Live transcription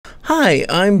Hi,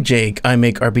 I'm Jake. I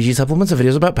make RPG supplements and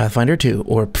videos about Pathfinder 2,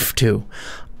 or PF2.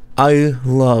 I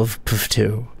love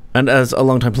PF2, and as a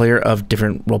longtime player of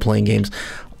different role-playing games,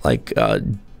 like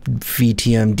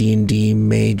VTM, D&D,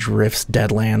 Mage, Rifts,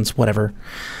 Deadlands, whatever,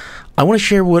 I want to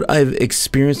share what I've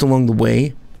experienced along the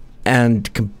way,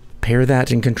 and compare that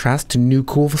in contrast to new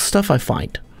cool stuff I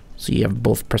find, so you have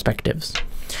both perspectives.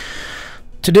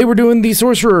 Today we're doing the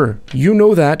Sorcerer. You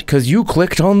know that, because you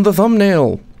clicked on the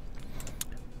thumbnail.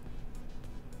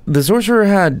 The Sorcerer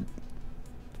had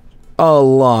a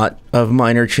lot of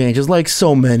minor changes, like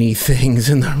so many things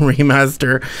in the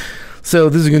remaster, so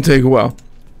this is going to take a while,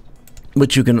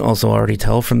 which you can also already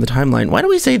tell from the timeline. Why do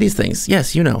we say these things?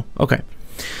 Yes, you know. Okay.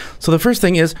 So the first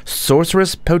thing is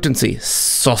Sorceress Potency,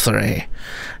 Sorcerer.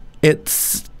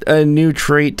 It's a new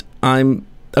trait.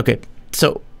 Okay,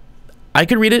 so I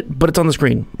could read it, but it's on the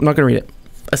screen. I'm not going to read it.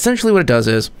 Essentially what it does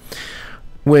is,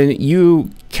 when you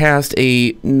cast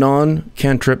a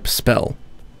non-cantrip spell,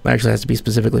 it actually has to be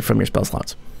specifically from your spell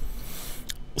slots,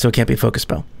 so it can't be a focus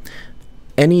spell.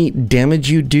 Any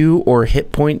damage you do or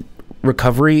hit point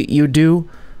recovery you do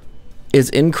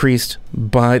is increased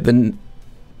by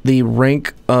the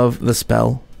rank of the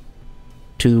spell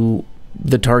to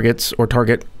the targets or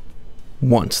target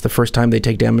once, the first time they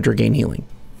take damage or gain healing.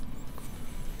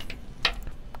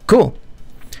 Cool.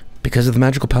 Because of the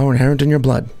magical power inherent in your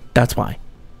blood. That's why.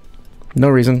 No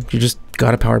reason. You just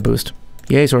got a power boost.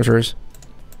 Yay, sorcerers.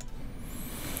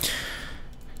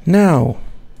 Now,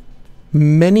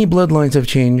 many bloodlines have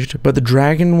changed, but the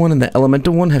dragon one and the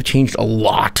elemental one have changed a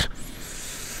lot.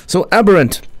 So,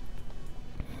 aberrant.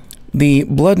 The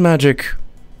blood magic,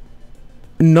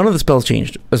 none of the spells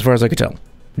changed, as far as I could tell.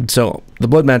 So, the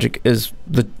blood magic is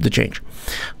the change.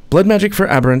 Blood magic for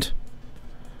aberrant.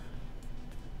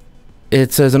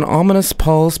 It says an ominous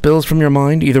pall spills from your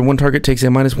mind. Either one target takes a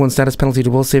 -1 status penalty to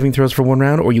will saving throws for 1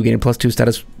 round, or you gain a +2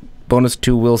 status bonus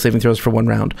to will saving throws for 1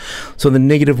 round. So the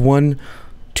 -1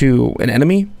 to an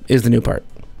enemy is the new part.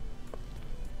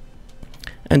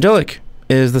 Angelic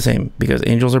is the same, because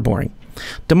angels are boring.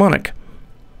 Demonic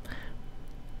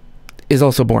is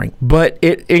also boring, but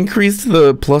it increased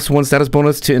the +1 status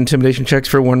bonus to intimidation checks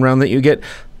for 1 round that you get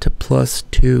to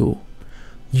 +2.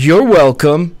 You're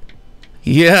welcome.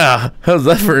 Yeah, how's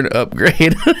that for an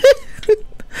upgrade?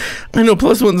 I know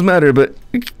 +1s matter, but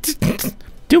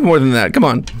do more than that. Come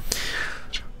on.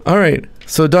 Alright,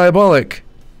 so Diabolic.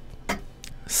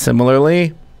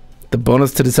 Similarly, the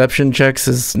bonus to deception checks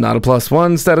is not a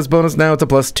 +1 status bonus, now it's a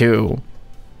 +2.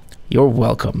 You're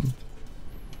welcome.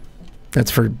 That's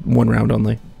for 1 round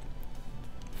only.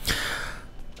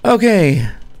 Okay,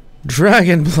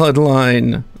 Dragon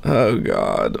Bloodline. Oh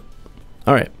god.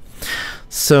 Alright,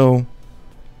 so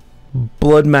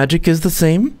blood magic is the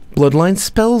same. Bloodline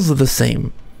spells are the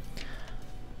same.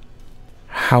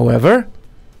 However,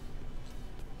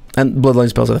 and bloodline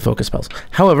spells are the focus spells.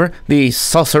 However, the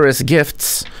sorceress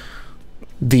gifts,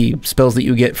 the spells that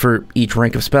you get for each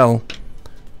rank of spell,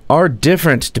 are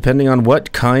different depending on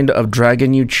what kind of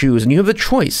dragon you choose. And you have the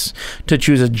choice to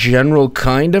choose a general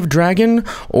kind of dragon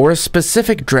or a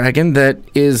specific dragon that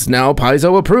is now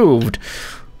Paizo approved.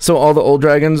 So all the old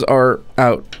dragons are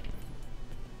out.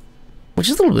 Which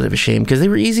is a little bit of a shame, because they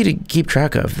were easy to keep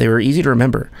track of. They were easy to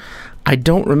remember. I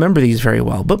don't remember these very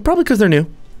well, but probably because they're new.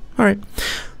 Alright.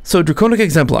 So, Draconic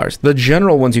Exemplars, the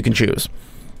general ones you can choose.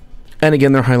 And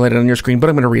again, they're highlighted on your screen, but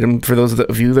I'm going to read them for those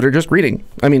of you that are just reading.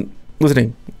 I mean,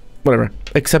 listening. Whatever.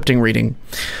 Accepting reading.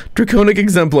 Draconic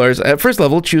Exemplars. At first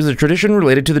level, choose a tradition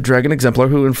related to the dragon exemplar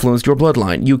who influenced your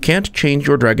bloodline. You can't change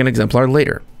your dragon exemplar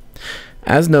later.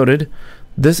 As noted,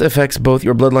 this affects both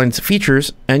your bloodline's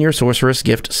features and your sorceress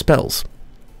gift spells.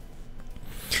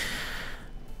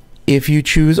 If you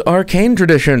choose Arcane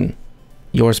Tradition,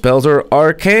 your spells are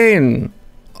arcane.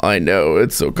 I know,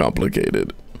 it's so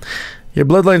complicated. Your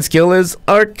bloodline skill is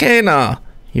Arcana.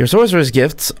 Your sorceress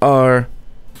gifts are...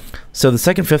 So the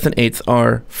 2nd, 5th, and 8th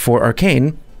are for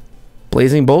Arcane.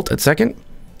 Blazing Bolt at 2nd,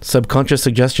 Subconscious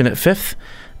Suggestion at 5th,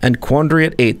 and Quandary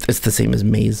at 8th. It's the same as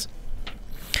Maze.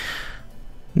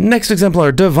 Next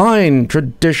exemplar, Divine.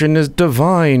 Tradition is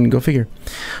Divine. Go figure.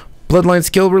 Bloodline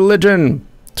skill, Religion.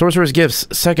 Sorcerer's gifts,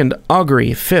 2nd,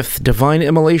 Augury. 5th, Divine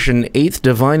Immolation. 8th,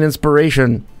 Divine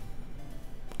Inspiration.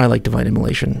 I like Divine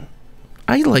Immolation.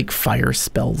 I like fire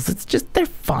spells. It's just, they're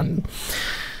fun.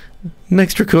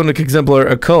 Next Draconic exemplar,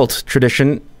 Occult.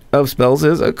 Tradition of spells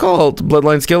is Occult.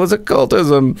 Bloodline skill is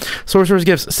Occultism. Sorcerer's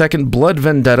gifts, 2nd, Blood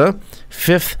Vendetta.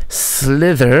 5th,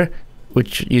 Slither,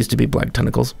 which used to be Black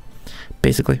Tentacles,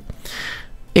 basically.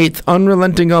 8th,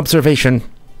 Unrelenting Observation.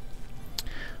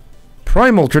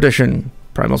 Primal Tradition.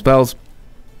 Primal spells.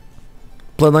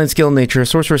 Bloodline skill nature.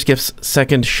 Sorcerer's gifts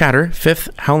 2nd shatter, 5th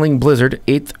howling blizzard,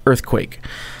 8th earthquake.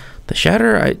 The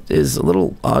shatter is a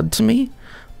little odd to me,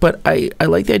 but I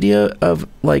like the idea of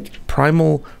like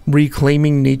primal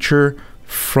reclaiming nature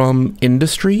from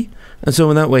industry, and so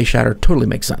in that way shatter totally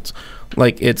makes sense.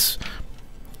 Like it's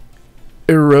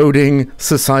eroding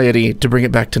society to bring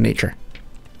it back to nature.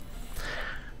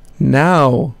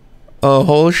 Now a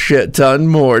whole shit ton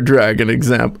more dragon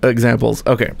examples.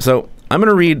 Okay, so I'm going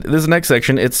to read this next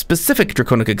section. It's specific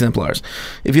Draconic exemplars.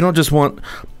 If you don't just want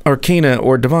Arcana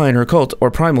or Divine or Occult or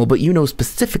Primal, but you know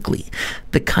specifically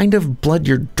the kind of blood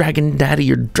your dragon daddy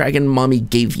or dragon mommy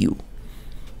gave you,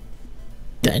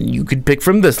 then you could pick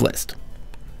from this list.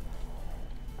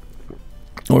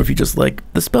 Or if you just like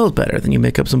the spells better, then you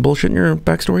make up some bullshit in your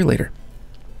backstory later.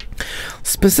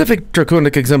 Specific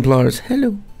Draconic exemplars.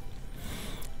 Hello.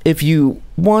 If you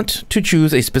want to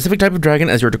choose a specific type of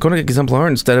dragon as your Draconic exemplar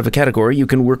instead of a category, you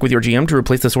can work with your GM to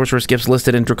replace the Sorcerer's gifts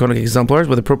listed in Draconic exemplars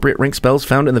with appropriate rank spells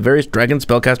found in the various dragon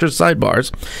spellcasters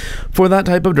sidebars for that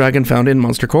type of dragon found in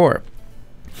Monster Core.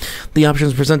 The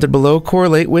options presented below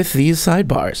correlate with these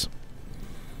sidebars.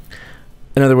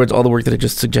 In other words, all the work that it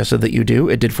just suggested that you do,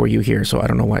 it did for you here, so I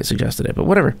don't know why it suggested it, but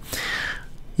whatever.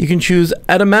 You can choose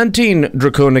Adamantine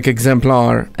Draconic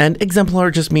Exemplar, and Exemplar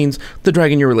just means the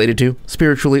dragon you're related to,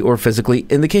 spiritually or physically.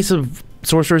 In the case of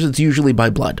sorcerers, it's usually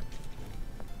by blood.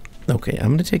 Okay, I'm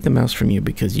going to take the mouse from you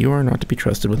because you are not to be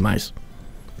trusted with mice.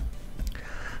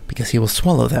 Because he will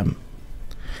swallow them.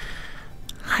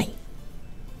 Hi.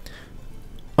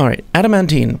 Alright,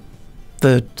 Adamantine.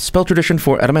 The spell tradition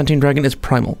for Adamantine Dragon is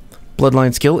Primal.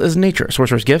 Bloodline skill is Nature.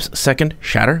 Sorcerer's gifts, 2nd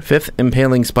Shatter, 5th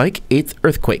Impaling Spike, 8th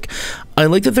Earthquake. I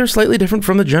like that they're slightly different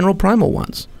from the general Primal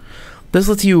ones. This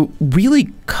lets you really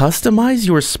customize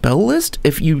your spell list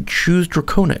if you choose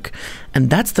Draconic, and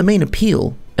that's the main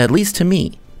appeal, at least to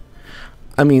me.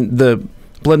 I mean, the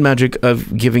blood magic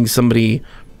of giving somebody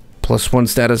 +1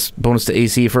 status bonus to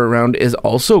AC for a round is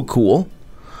also cool,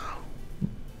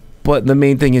 but the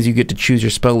main thing is you get to choose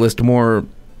your spell list more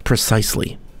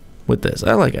precisely with this.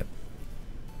 I like it.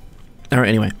 Alright,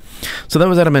 anyway. So that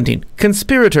was Adamantine.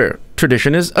 Conspirator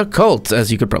tradition is Occult, as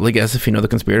you could probably guess if you know the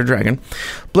Conspirator Dragon.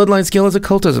 Bloodline skill is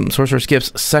Occultism. Sorcerer's gifts,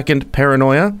 2nd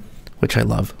Paranoia, which I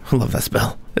love. I love that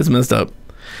spell. It's messed up.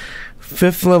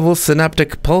 5th level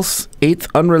Synaptic Pulse, 8th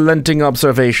Unrelenting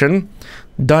Observation.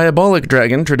 Diabolic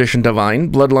Dragon, Tradition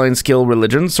Divine. Bloodline skill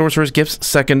Religion. Sorcerer's gifts,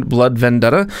 2nd Blood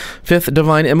Vendetta. 5th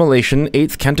Divine Immolation.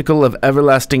 8th Canticle of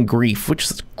Everlasting Grief, which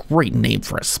is a great name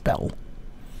for a spell.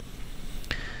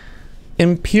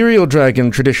 Imperial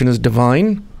Dragon, Tradition is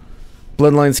Divine.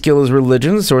 Bloodline skill is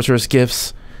Religion. Sorcerer's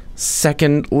gifts,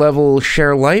 2nd level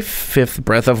Share Life. 5th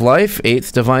Breath of Life.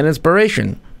 8th Divine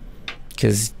Inspiration.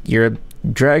 Because you're a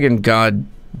dragon god,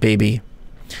 baby.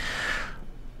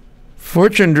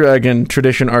 Fortune Dragon,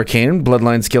 Tradition Arcane.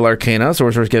 Bloodline skill Arcana.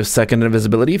 Sorcerer's gifts, 2nd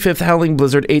Invisibility. 5th Howling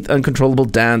Blizzard. 8th Uncontrollable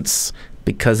Dance.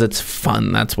 Because it's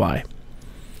fun, that's why.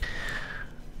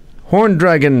 Horned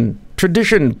Dragon,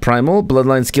 Tradition Primal.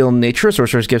 Bloodline skill Nature.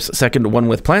 Sorcerer's gifts, 2nd One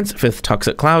with Plants. 5th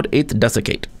Toxic Cloud. 8th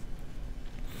Desiccate.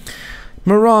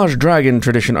 Mirage Dragon,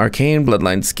 Tradition Arcane.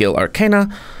 Bloodline skill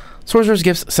Arcana. Sorcerer's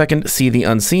gifts, 2nd See the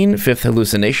Unseen. 5th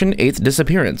Hallucination. 8th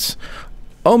Disappearance.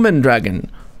 Omen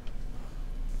Dragon,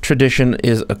 Tradition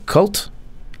is Occult.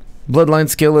 Bloodline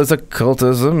skill is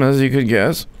Occultism, as you could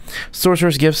guess.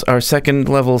 Sorcerer's gifts are 2nd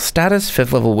level Status,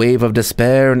 5th level Wave of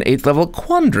Despair, and 8th level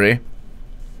Quandary.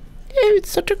 It's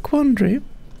such a quandary.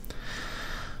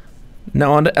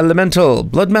 Now on to Elemental.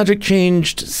 Blood magic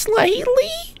changed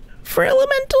slightly for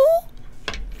Elemental.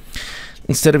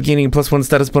 Instead of gaining +1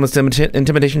 status bonus to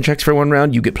intimidation checks for 1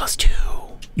 round, you get +2.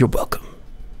 You're welcome.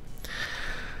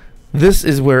 This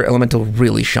is where Elemental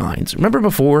really shines. Remember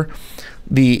before,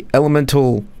 the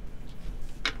Elemental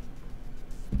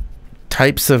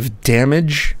types of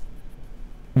damage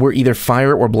were either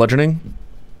fire or bludgeoning?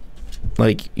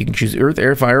 Like, you can choose earth,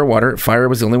 air, fire, water. Fire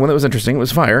was the only one that was interesting. It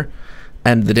was fire.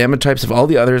 And the damage types of all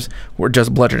the others were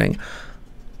just bludgeoning.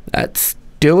 That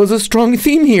still is a strong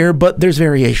theme here, but there's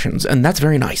variations, and that's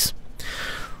very nice.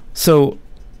 So,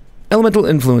 Elemental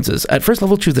influences. At first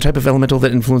level, choose the type of elemental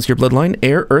that influences your bloodline: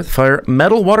 air, earth, fire,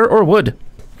 metal, water, or wood.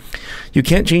 You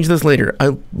can't change this later.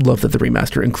 I love that the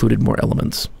remaster included more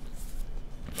elements.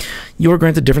 You are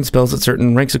granted different spells at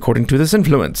certain ranks according to this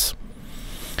influence.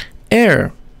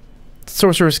 Air.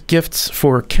 Sorcerer's gifts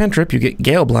for cantrip, you get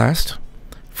Gale Blast.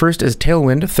 1st is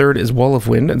Tailwind, 3rd is Wall of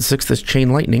Wind, and 6th is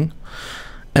Chain Lightning.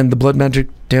 And the blood magic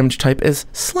damage type is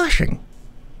Slashing.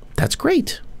 That's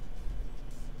great.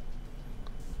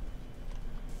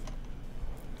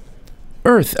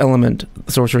 Earth element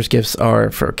sorcerer's gifts are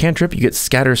for cantrip, you get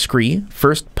Scatter Scree,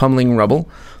 first Pummeling Rubble,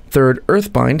 third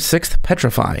Earthbind, sixth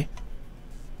Petrify,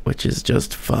 which is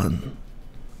just fun.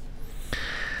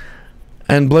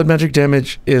 And blood magic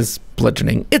damage is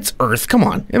bludgeoning. It's earth, come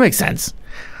on, it makes sense.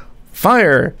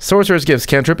 Fire, sorcerer's gifts,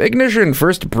 cantrip, ignition,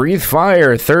 first Breathe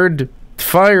Fire, third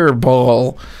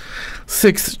Fireball,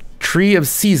 sixth Tree of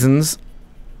Seasons,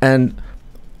 and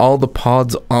all the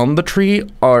pods on the tree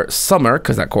are summer,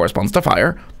 because that corresponds to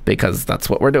fire, because that's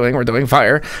what we're doing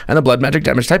fire, and the blood magic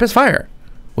damage type is fire.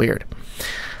 Weird.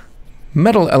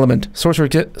 Metal element,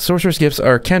 sorcerer's gifts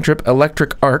are cantrip,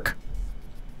 electric arc.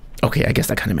 Okay, I guess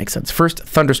that kind of makes sense. First,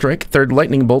 Thunderstrike, third,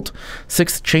 Lightning Bolt,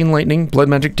 sixth, Chain Lightning, blood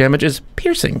magic damage is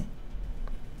piercing.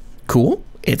 Cool,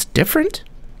 it's different.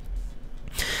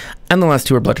 And the last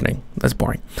two are bludgeoning. That's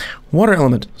boring. Water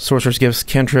element, sorcerer's gifts,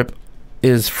 cantrip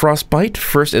is Frostbite,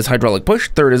 first is Hydraulic Push,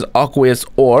 third is Aqueous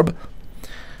Orb,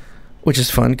 which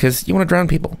is fun because you want to drown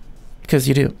people, because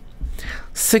you do.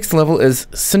 Sixth level is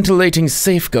Scintillating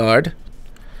Safeguard,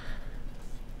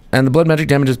 and the blood magic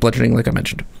damage is bludgeoning, like I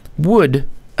mentioned. Wood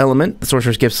element, the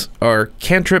sorcerer's gifts are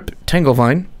cantrip,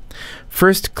 Tanglevine,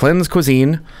 first Cleanse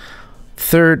Cuisine,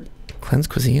 third Cleanse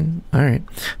Cuisine, all right,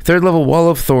 third level Wall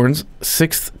of Thorns,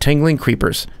 sixth Tangling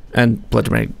Creepers, and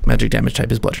blood magic damage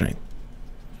type is bludgeoning.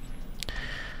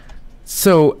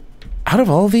 So out of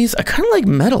all of these, I kind of like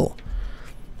metal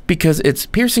because it's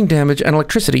piercing damage and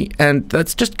electricity, and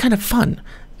that's just kind of fun.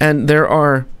 And there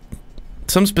are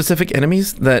some specific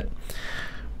enemies that,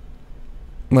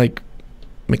 like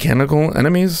mechanical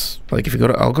enemies, like if you go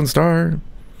to Alkenstar,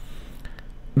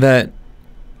 that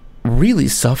really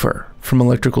suffer from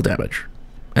electrical damage,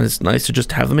 and it's nice to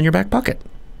just have them in your back pocket.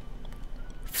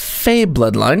 Fey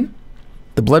Bloodline,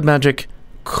 the blood magic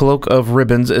Cloak of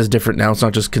Ribbons is different now. It's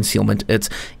not just concealment. It's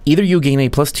either you gain a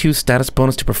 +2 status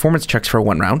bonus to performance checks for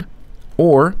 1 round,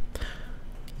 or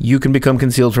you can become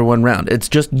concealed for 1 round. It's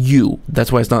just you.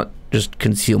 That's why it's not just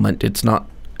concealment. It's not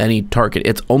any target.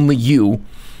 It's only you,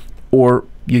 or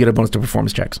you get a bonus to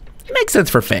performance checks. It makes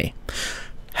sense for Fae.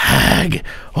 Hag.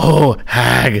 Oh,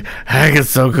 Hag. Hag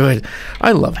is so good.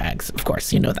 I love hags, of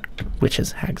course. You know that.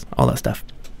 Witches, hags, all that stuff.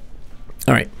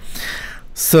 All right.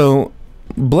 So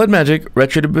blood magic,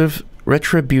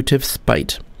 retributive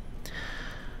spite.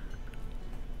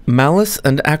 Malice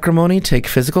and acrimony take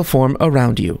physical form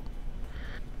around you.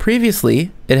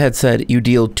 Previously, it had said you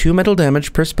deal 2 mental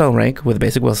damage per spell rank with a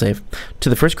basic will save to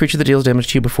the first creature that deals damage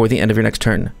to you before the end of your next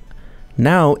turn.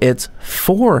 Now it's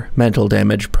 4 mental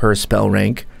damage per spell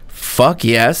rank. Fuck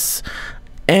yes.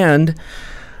 And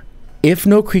if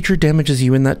no creature damages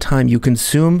you in that time, you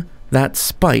consume that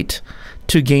spite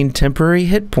to gain temporary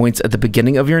hit points at the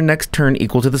beginning of your next turn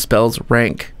equal to the spell's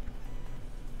rank.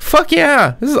 Fuck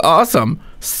yeah! This is awesome!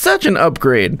 Such an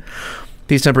upgrade!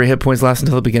 These temporary hit points last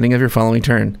until the beginning of your following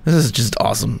turn. This is just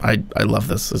awesome. I love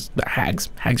this. Hags.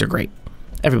 Hags are great.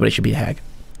 Everybody should be a hag.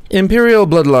 Imperial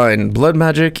Bloodline. Blood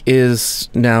magic is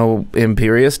now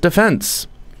Imperious Defense.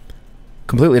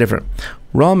 Completely different.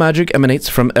 Raw magic emanates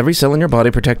from every cell in your body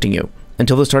protecting you.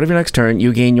 Until the start of your next turn,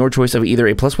 you gain your choice of either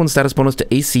a +1 status bonus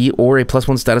to AC or a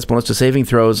 +1 status bonus to saving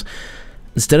throws,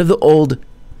 instead of the old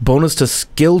bonus to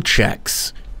skill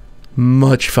checks.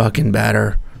 Much fucking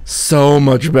better. So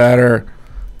much better.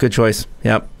 Good choice.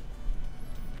 Yep.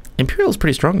 Imperial's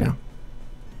pretty strong now,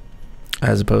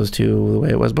 as opposed to the way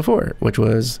it was before, which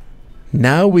was,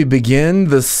 now we begin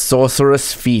the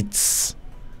sorceress feats.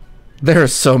 There are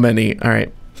so many. All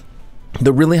right.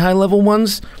 The really high level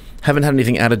ones haven't had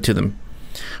anything added to them,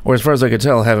 or as far as I could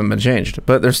tell, haven't been changed,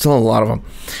 but there's still a lot of them.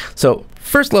 So,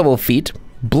 first level feat,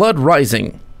 Blood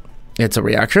Rising. It's a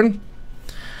reaction.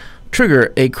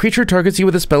 Trigger, a creature targets you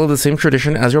with a spell of the same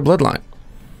tradition as your bloodline.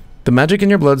 The magic in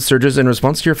your blood surges in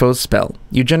response to your foe's spell.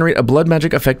 You generate a blood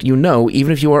magic effect you know,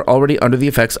 even if you are already under the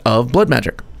effects of blood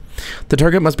magic. The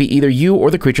target must be either you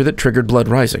or the creature that triggered Blood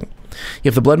Rising.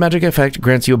 If the blood magic effect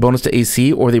grants you a bonus to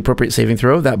AC or the appropriate saving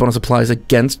throw, that bonus applies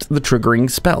against the triggering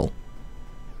spell.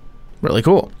 Really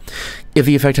cool. If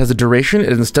the effect has a duration,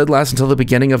 it instead lasts until the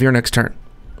beginning of your next turn.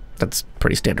 That's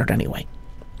pretty standard anyway.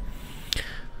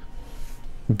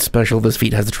 Special, this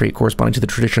feat has the trait corresponding to the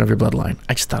tradition of your bloodline.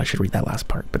 I just thought I should read that last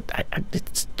part, but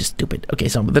it's just stupid. Okay,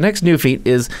 so the next new feat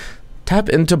is Tap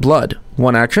into Blood.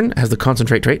 1 action, has the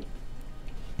Concentrate trait.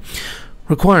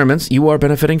 Requirements, you are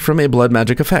benefiting from a blood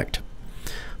magic effect.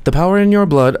 The power in your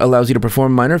blood allows you to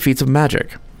perform minor feats of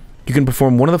magic. You can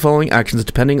perform one of the following actions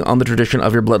depending on the tradition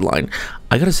of your bloodline.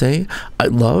 I gotta say, I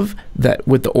love that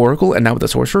with the Oracle and now with the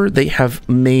Sorcerer, they have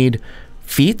made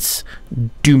feats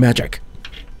do magic.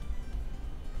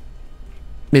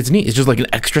 It's neat. It's just like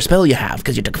an extra spell you have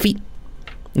because you took a feat.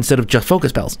 instead of just focus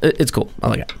spells. It's cool. I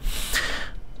like it.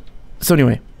 So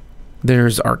anyway,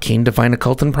 there's Arcane, Divine,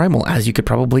 Occult, and Primal, as you could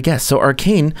probably guess. So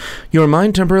Arcane, your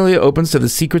mind temporarily opens to the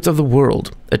secrets of the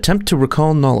world. Attempt to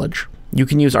recall knowledge. You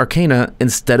can use Arcana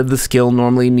instead of the skill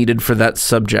normally needed for that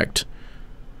subject.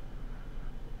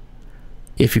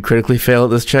 If you critically fail at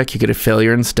this check, you get a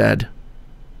failure instead.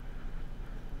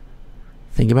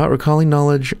 Think about recalling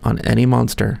knowledge on any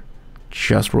monster.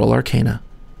 Just roll Arcana.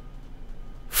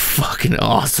 Fucking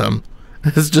awesome.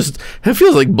 It's just, it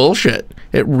feels like bullshit.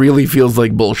 It really feels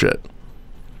like bullshit.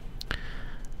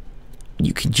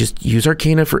 You can just use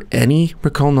Arcana for any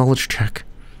recall knowledge check.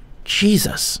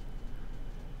 Jesus.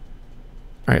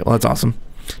 Alright, well that's awesome.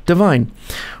 Divine.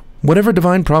 Whatever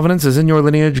divine providence is in your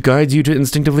lineage guides you to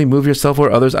instinctively move yourself or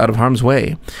others out of harm's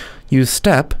way. Use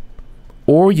step,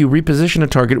 or you reposition a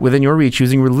target within your reach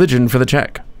using religion for the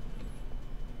check.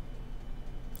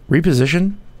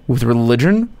 Reposition with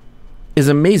religion is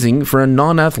amazing for a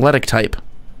non-athletic type.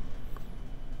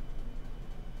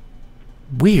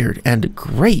 Weird and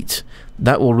great.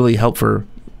 That will really help for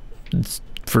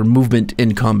movement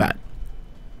in combat.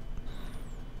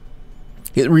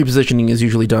 Repositioning is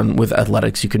usually done with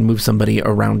athletics. You can move somebody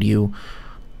around you.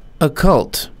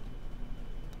 Occult.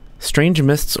 Strange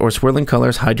mists or swirling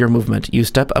colors hide your movement. You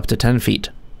step up to 10 feet.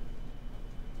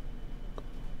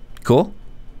 Cool.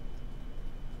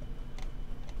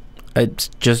 It's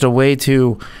just a way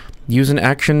to use an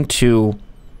action to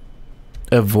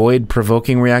avoid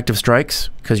provoking reactive strikes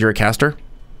because you're a caster.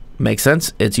 Makes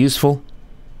sense. It's useful.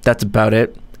 That's about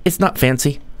it. It's not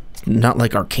fancy. It's not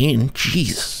like Arcane.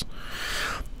 Jeez.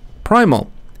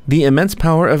 Primal. The immense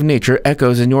power of nature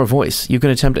echoes in your voice. You can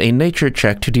attempt a nature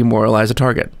check to demoralize a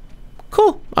target.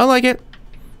 Cool. I like it.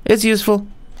 It's useful.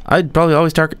 I'd probably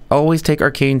always take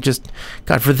Arcane. Just,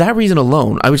 God, for that reason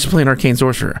alone, I was just playing Arcane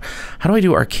Sorcerer. How do I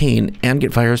do Arcane and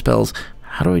get fire spells?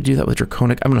 How do I do that with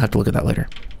Draconic? I'm going to have to look at that later.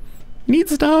 Neat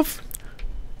stuff.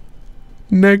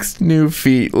 Next new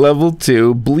feat, level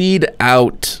 2, Bleed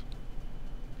Out.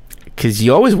 Because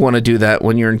you always want to do that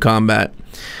when you're in combat.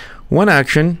 One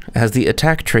action has the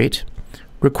attack trait.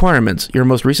 Requirements. Your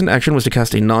most recent action was to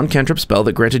cast a non-cantrip spell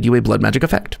that granted you a blood magic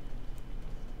effect.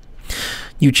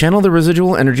 You channel the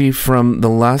residual energy from the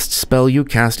last spell you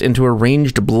cast into a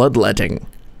ranged bloodletting.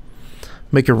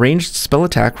 Make a ranged spell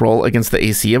attack roll against the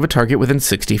AC of a target within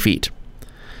 60 feet.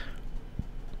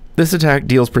 This attack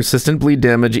deals persistent bleed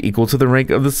damage equal to the rank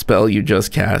of the spell you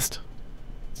just cast.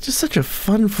 It's just such a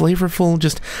fun, flavorful,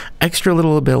 just extra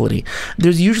little ability.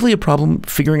 There's usually a problem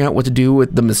figuring out what to do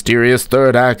with the mysterious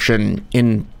third action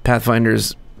in Pathfinder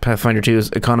 2's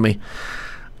economy.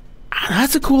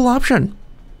 That's a cool option.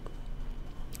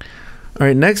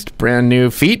 Alright, next, brand new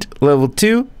feat, level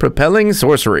 2, Propelling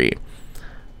Sorcery.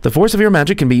 The force of your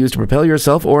magic can be used to propel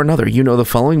yourself or another. You know the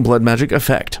following blood magic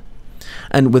effect.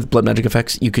 And with blood magic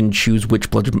effects, you can choose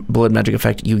which blood magic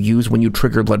effect you use when you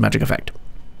trigger blood magic effect.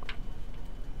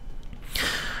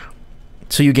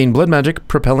 So you gain blood magic,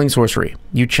 Propelling Sorcery.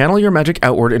 You channel your magic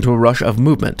outward into a rush of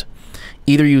movement.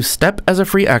 Either you step as a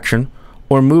free action,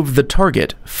 or move the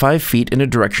target 5 feet in a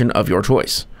direction of your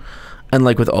choice. And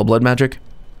like with all blood magic,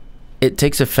 it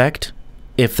takes effect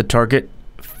if the target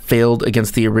failed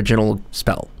against the original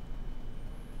spell.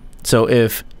 So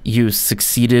if you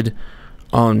succeeded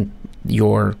on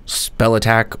your spell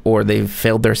attack or they've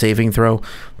failed their saving throw,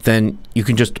 then you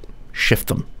can just shift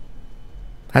them.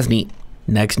 That's neat.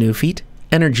 Next new feat,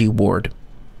 Energy Ward.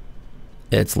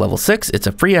 It's level 6. It's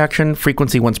a free action,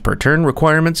 frequency once per turn.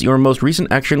 Requirements. Your most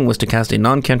recent action was to cast a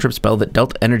non-cantrip spell that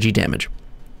dealt energy damage.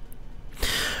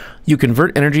 You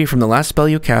convert energy from the last spell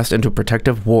you cast into a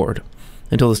protective ward.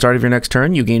 Until the start of your next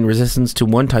turn, you gain resistance to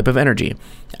one type of energy.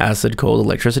 Acid, cold,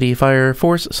 electricity, fire,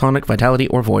 force, sonic, vitality,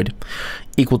 or void.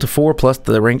 Equal to 4 plus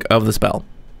the rank of the spell.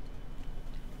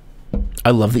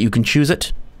 I love that you can choose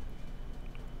it.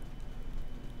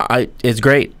 It's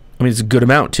great. I mean, it's a good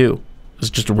amount, too. It's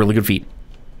just a really good feat.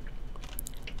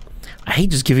 I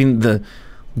hate just giving the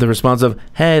response of,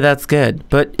 hey, that's good.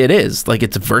 But it is. Like,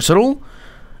 it's versatile.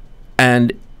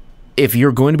 And if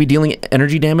you're going to be dealing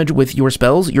energy damage with your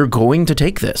spells, you're going to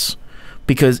take this.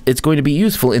 Because it's going to be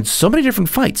useful in so many different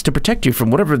fights to protect you from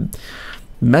whatever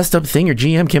messed up thing your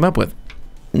GM came up with.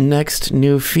 Next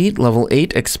new feat, level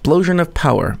 8, Explosion of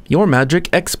Power. Your magic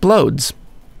explodes.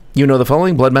 You know the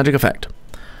following blood magic effect.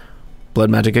 Blood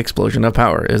Magic Explosion of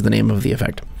Power is the name of the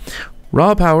effect.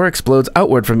 Raw power explodes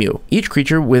outward from you. Each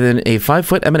creature within a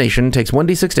 5-foot emanation takes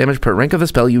 1d6 damage per rank of the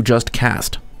spell you just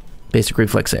cast. Basic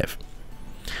reflex save.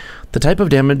 The type of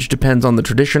damage depends on the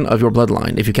tradition of your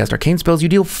bloodline. If you cast arcane spells, you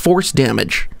deal force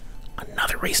damage.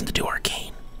 Another reason to do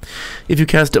arcane. If you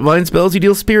cast divine spells, you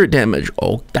deal spirit damage.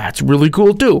 Oh, that's really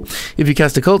cool too. If you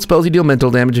cast occult spells, you deal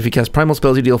mental damage. If you cast primal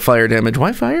spells, you deal fire damage.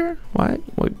 Why fire? Why?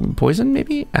 What, poison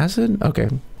maybe? Acid? Okay,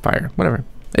 fire. Whatever.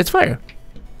 It's fire.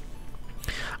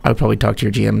 I would probably talk to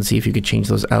your GM and see if you could change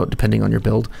those out depending on your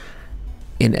build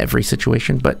in every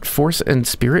situation. But force and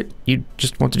spirit, you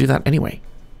just want to do that anyway.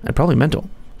 And probably mental.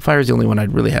 Fire is the only one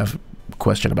I'd really have a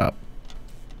question about.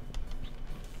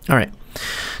 All right.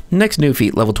 Next new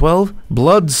feat, level 12,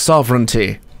 Blood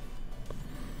Sovereignty.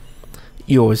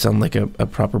 You always sound like a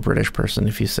proper British person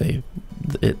if you say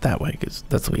it that way, because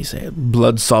that's the way you say it.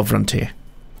 Blood Sovereignty.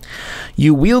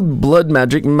 You wield blood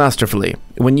magic masterfully.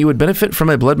 When you would benefit from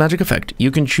a blood magic effect,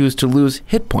 you can choose to lose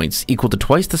hit points equal to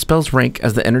twice the spell's rank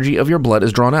as the energy of your blood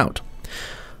is drawn out.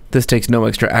 This takes no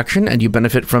extra action, and you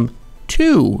benefit from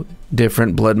 2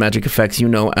 different blood magic effects you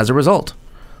know as a result.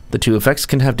 The 2 effects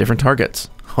can have different targets.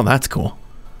 Oh, that's cool.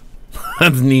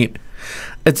 That's neat.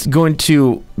 It's going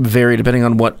to vary depending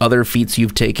on what other feats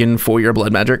you've taken for your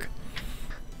blood magic.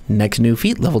 Next new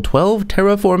feat, level 12,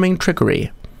 Terraforming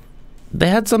Trickery. They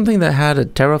had something that had a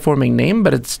terraforming name,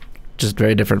 but it's just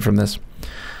very different from this.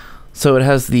 So it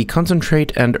has the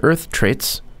Concentrate and Earth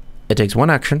traits. It takes 1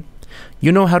 action.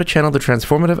 You know how to channel the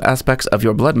transformative aspects of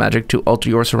your blood magic to alter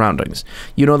your surroundings.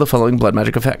 You know the following blood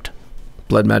magic effect.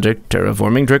 Blood magic,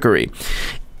 Terraforming Trickery.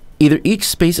 Either each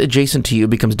space adjacent to you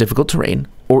becomes difficult terrain,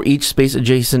 or each space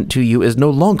adjacent to you is no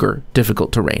longer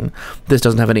difficult terrain. This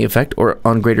doesn't have any effect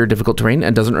on greater difficult terrain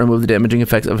and doesn't remove the damaging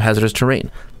effects of hazardous terrain.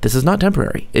 This is not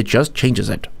temporary, it just changes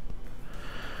it.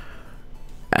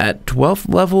 At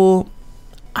 12th level,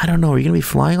 I don't know, are you going to be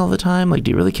flying all the time? Like, do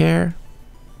you really care?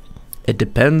 It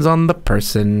depends on the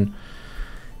person.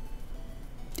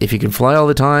 If you can fly all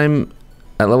the time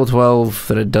at level 12,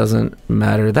 then it doesn't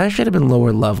matter. That should have been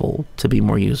lower level to be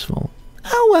more useful.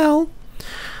 Oh well.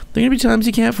 There are going to be times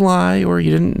you can't fly, or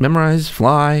you didn't memorize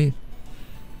fly,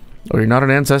 or you're not an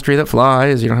ancestry that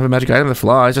flies, you don't have a magic item that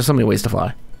flies. There's so many ways to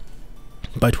fly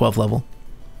by 12th level.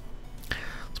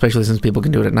 Especially since people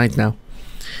can do it at night now.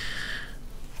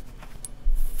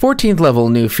 14th level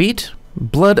new feat.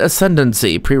 Blood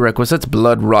Ascendancy. Prerequisites,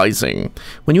 Blood Rising.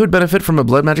 When you would benefit from a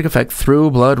blood magic effect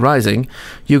through Blood Rising,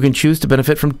 you can choose to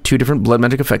benefit from 2 different blood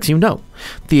magic effects you know.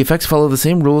 The effects follow the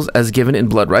same rules as given in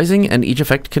Blood Rising, and each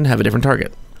effect can have a different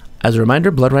target. As a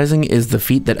reminder, Blood Rising is the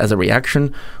feat that, as a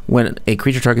reaction, when a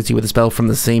creature targets you with a spell from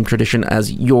the same tradition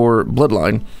as your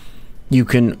bloodline, you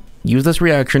can use this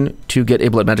reaction to get a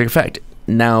blood magic effect.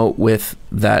 Now, with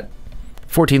that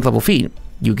 14th level feat,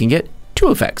 you can get 2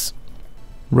 effects.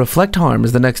 Reflect Harm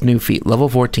is the next new feat, level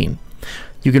 14.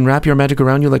 You can wrap your magic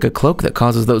around you like a cloak that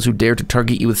causes those who dare to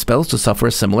target you with spells to suffer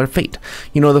a similar fate.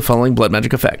 You know the following blood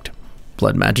magic effect.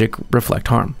 Blood magic, Reflect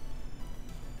Harm.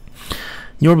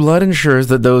 Your blood ensures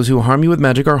that those who harm you with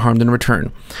magic are harmed in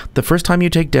return. The first time you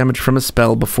take damage from a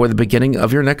spell before the beginning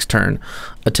of your next turn,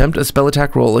 attempt a spell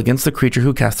attack roll against the creature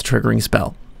who cast the triggering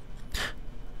spell.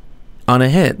 On a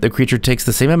hit, the creature takes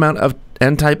the same amount of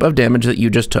and type of damage that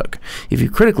you just took. If you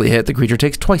critically hit, the creature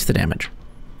takes twice the damage.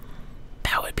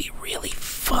 That would be really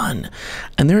fun.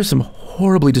 And there are some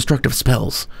horribly destructive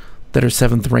spells that are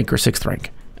 7th rank or 6th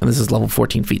rank. And this is level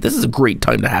 14 feat. This is a great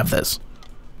time to have this.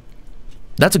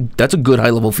 That's a good high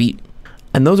level feat.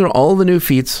 And those are all the new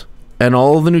feats and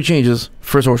all the new changes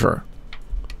for Sorcerer.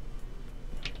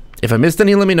 If I missed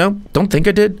any, let me know. Don't think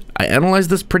I did. I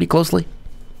analyzed this pretty closely.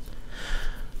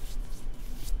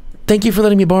 Thank you for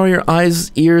letting me borrow your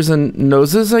eyes, ears, and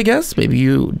noses, I guess. Maybe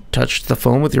you touched the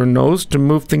phone with your nose to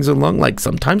move things along. Like,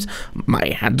 sometimes my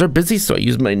hands are busy, so I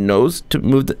use my nose to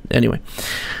move the... Anyway.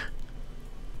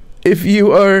 If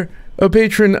you are a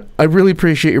patron, I really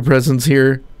appreciate your presence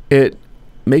here. It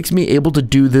makes me able to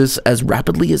do this as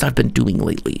rapidly as I've been doing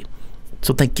lately.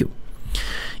 So thank you.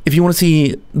 If you want to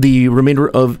see the remainder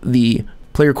of the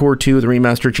Player Core 2, the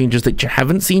remaster changes that you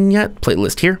haven't seen yet,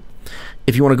 playlist here.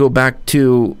 If you want to go back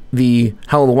to the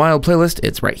Howl of the Wild playlist,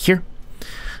 it's right here.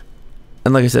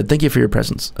 And like I said, thank you for your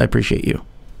presence. I appreciate you.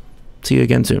 See you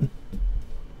again soon.